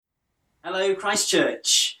Hello,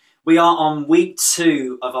 Christchurch. We are on week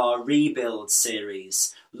 2 of our Rebuild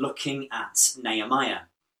series, looking at Nehemiah.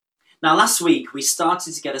 Now, last week we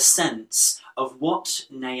started to get a sense of what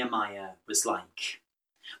Nehemiah was like.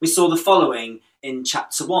 We saw the following in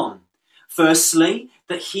chapter 1. Firstly,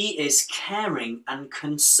 that he is caring and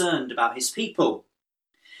concerned about his people.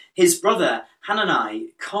 His brother Hanani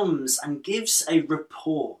comes and gives a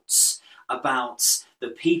report about the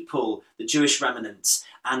people, the Jewish remnant,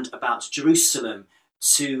 and about Jerusalem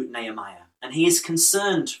to Nehemiah. And he is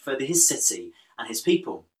concerned for his city and his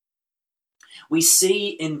people. We see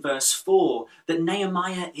in verse 4 that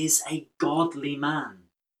Nehemiah is a godly man.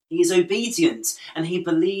 He is obedient and he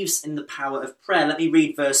believes in the power of prayer. Let me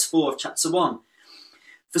read verse 4 of chapter 1.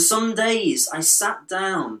 For some days I sat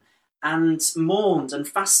down and mourned and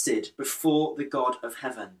fasted before the God of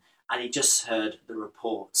heaven. And he just heard the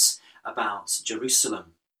reports about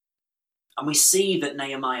Jerusalem. And we see that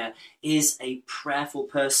Nehemiah is a prayerful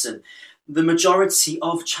person. The majority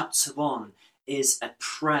of chapter 1 is a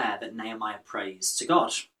prayer that Nehemiah prays to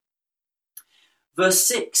God. Verse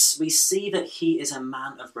 6, we see that he is a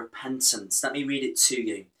man of repentance. Let me read it to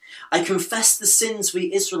you. I confess the sins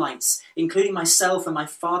we Israelites, including myself and my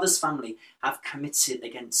father's family, have committed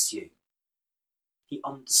against you. He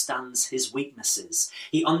understands his weaknesses.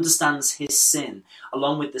 He understands his sin,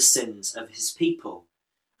 along with the sins of his people,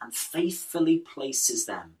 and faithfully places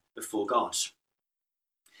them before God.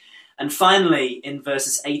 And finally, in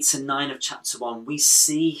verses 8 and 9 of chapter 1, we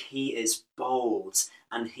see he is bold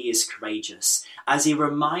and he is courageous, as he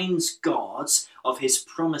reminds God of his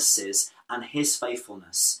promises and his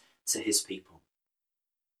faithfulness to his people.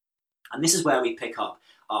 And this is where we pick up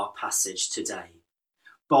our passage today.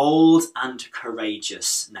 Bold and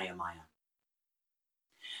courageous Nehemiah.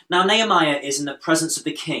 Now Nehemiah is in the presence of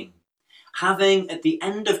the king, having at the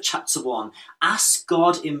end of chapter 1 asked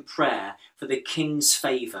God in prayer for the king's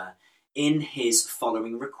favour in his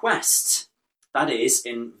following request. That is,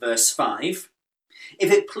 in verse 5, if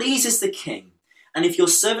it pleases the king, and if your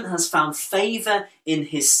servant has found favour in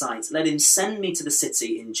his sight, let him send me to the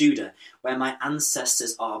city in Judah, where my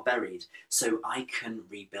ancestors are buried, so I can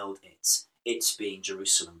rebuild it being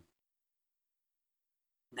Jerusalem.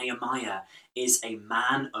 Nehemiah is a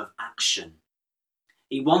man of action.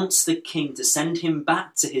 He wants the king to send him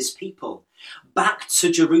back to his people, back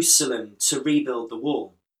to Jerusalem to rebuild the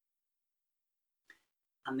wall.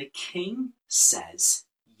 And the king says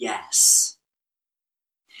yes.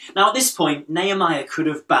 Now at this point, Nehemiah could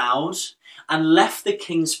have bowed and left the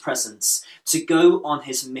king's presence to go on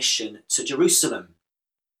his mission to Jerusalem.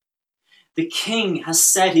 The king has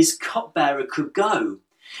said his cupbearer could go.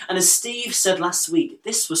 And as Steve said last week,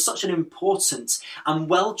 this was such an important and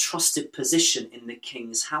well-trusted position in the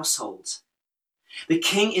king's household. The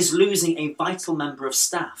king is losing a vital member of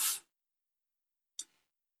staff.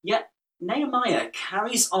 Yet Nehemiah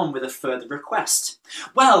carries on with a further request.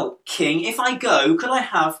 Well, king, if I go, could I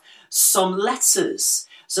have some letters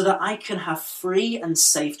so that I can have free and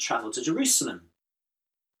safe travel to Jerusalem?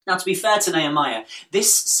 Now, to be fair to Nehemiah,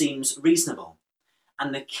 this seems reasonable,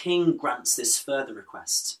 and the king grants this further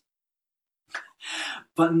request.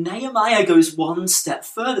 But Nehemiah goes one step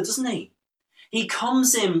further, doesn't he? He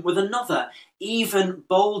comes in with another, even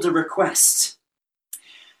bolder request.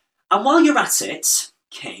 And while you're at it,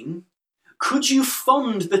 king, could you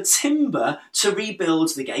fund the timber to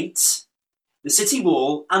rebuild the gate, the city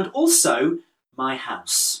wall, and also my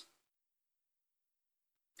house?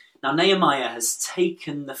 Now Nehemiah has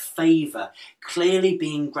taken the favour clearly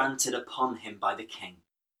being granted upon him by the king.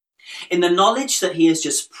 In the knowledge that he has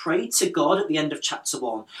just prayed to God at the end of chapter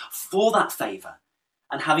 1 for that favour,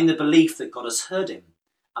 and having the belief that God has heard him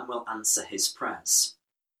and will answer his prayers.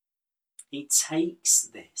 He takes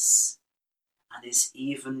this and is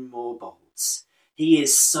even more bold. He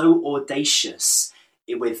is so audacious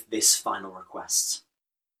with this final request.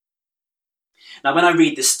 Now, when I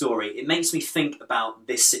read this story, it makes me think about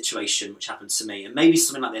this situation which happened to me, and maybe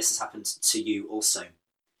something like this has happened to you also.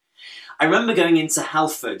 I remember going into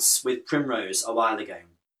Halfords with Primrose a while ago,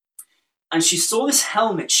 and she saw this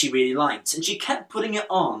helmet she really liked, and she kept putting it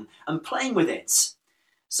on and playing with it.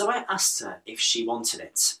 So I asked her if she wanted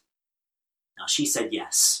it. Now, she said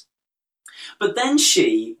yes. But then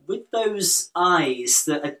she, with those eyes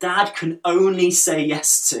that a dad can only say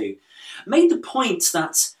yes to, made the point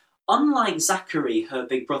that unlike Zachary, her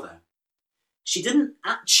big brother, she didn't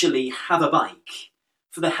actually have a bike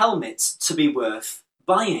for the helmet to be worth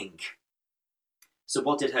buying. So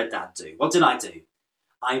what did her dad do? What did I do?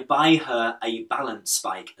 I buy her a balance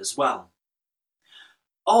bike as well.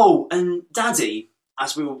 Oh, and Daddy,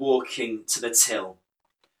 as we were walking to the till,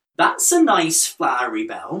 that's a nice flowery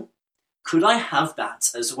bell. Could I have that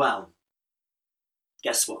as well?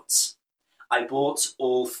 Guess what? I bought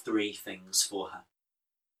all 3 things for her.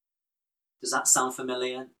 Does that sound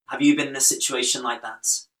familiar? Have you been in a situation like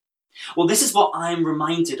that? Well, this is what I'm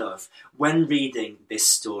reminded of when reading this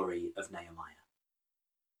story of Nehemiah.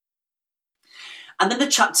 And then the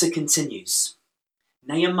chapter continues.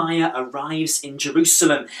 Nehemiah arrives in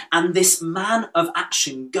Jerusalem, and this man of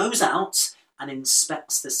action goes out and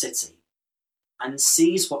inspects the city and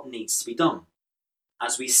sees what needs to be done,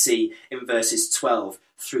 as we see in verses 12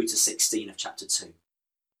 through to 16 of chapter 2.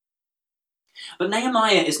 But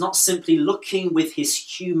Nehemiah is not simply looking with his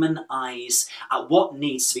human eyes at what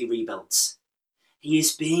needs to be rebuilt. He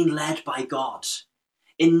is being led by God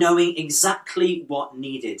in knowing exactly what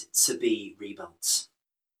needed to be rebuilt.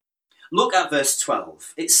 Look at verse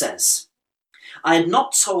 12. It says, I had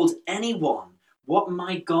not told anyone what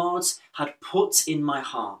my God had put in my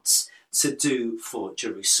heart to do for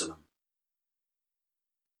Jerusalem.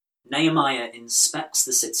 Nehemiah inspects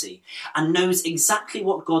the city and knows exactly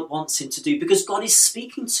what God wants him to do because God is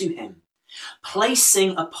speaking to him,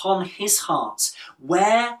 placing upon his heart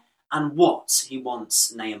where and what he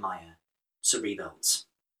wants Nehemiah to rebuild.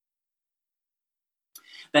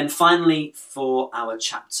 Then finally, for our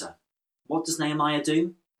chapter, what does Nehemiah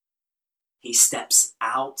do? He steps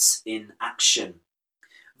out in action.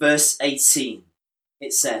 Verse 17,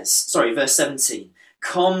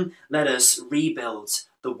 come, let us rebuild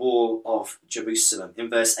the wall of Jerusalem. In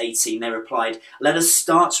verse 18, they replied, let us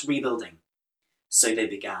start rebuilding. So they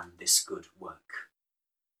began this good work.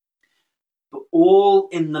 But all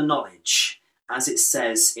in the knowledge, as it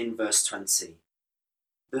says in verse 20,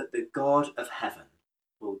 that the God of heaven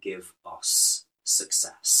will give us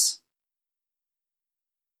success.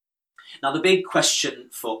 Now, the big question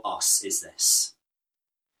for us is this.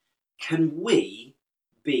 Can we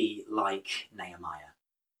be like Nehemiah?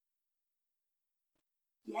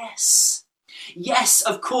 Yes. Yes,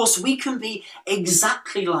 of course, we can be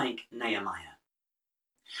exactly like Nehemiah.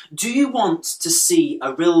 Do you want to see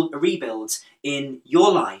a rebuild in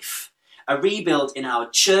your life, a rebuild in our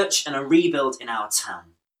church, and a rebuild in our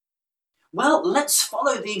town? Well, let's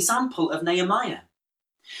follow the example of Nehemiah.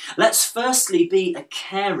 Let's firstly be a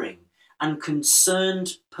caring and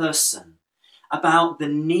concerned person about the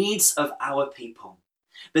needs of our people,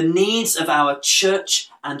 the needs of our church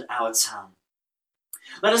and our town.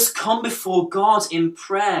 Let us come before God in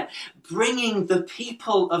prayer, bringing the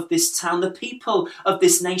people of this town, the people of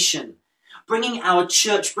this nation, bringing our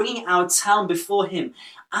church, bringing our town before him,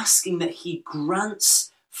 asking that he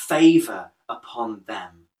grants favour upon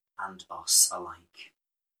them and us alike.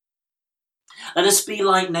 Let us be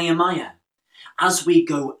like Nehemiah as we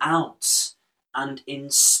go out and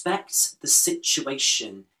inspect the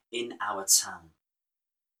situation in our town,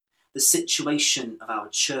 the situation of our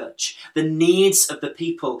church, the needs of the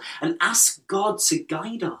people, and ask God to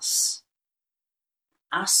guide us.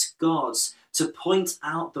 Ask God to point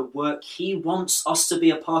out the work he wants us to be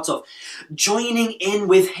a part of, joining in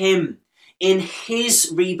with him in his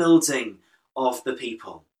rebuilding of the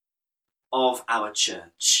people, of our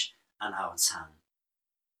church and our town.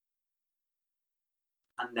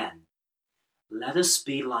 And then, let us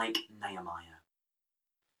be like Nehemiah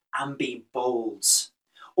and be bold,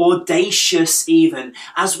 audacious even,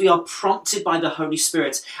 as we are prompted by the Holy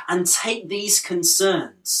Spirit, and take these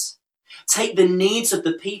concerns, take the needs of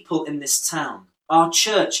the people in this town, our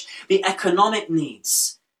church, the economic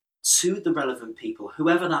needs, to the relevant people,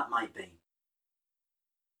 whoever that might be.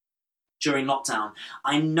 During lockdown,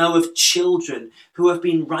 I know of children who have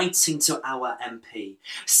been writing to our MP,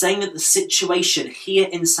 saying that the situation here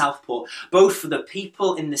in Southport, both for the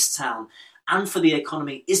people in this town and for the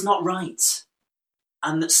economy, is not right,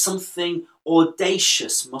 and that something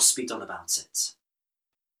audacious must be done about it.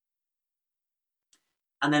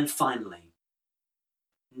 And then finally,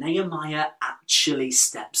 Nehemiah actually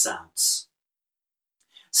steps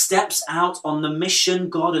out on the mission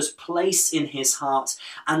God has placed in his heart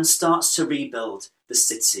and starts to rebuild the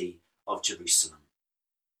city of Jerusalem.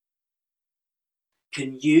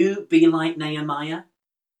 Can you be like Nehemiah?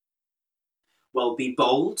 Well, be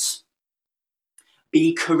bold,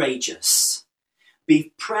 be courageous,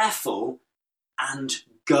 be prayerful, and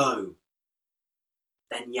go.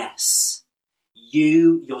 Then yes,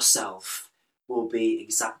 you yourself will be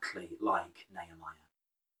exactly like Nehemiah.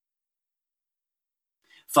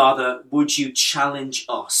 Father, would you challenge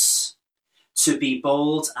us to be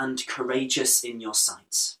bold and courageous in your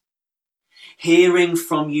sight? Hearing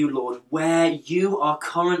from you, Lord, where you are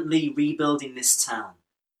currently rebuilding this town,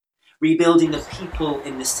 rebuilding the people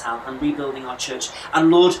in this town and rebuilding our church. And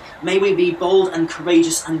Lord, may we be bold and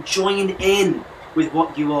courageous and join in with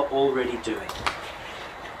what you are already doing.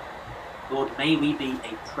 Lord, may we be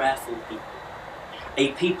a prayerful people,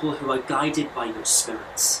 a people who are guided by your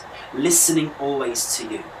Spirit, listening always to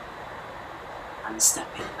you, and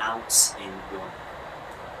stepping out in your name,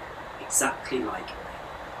 exactly like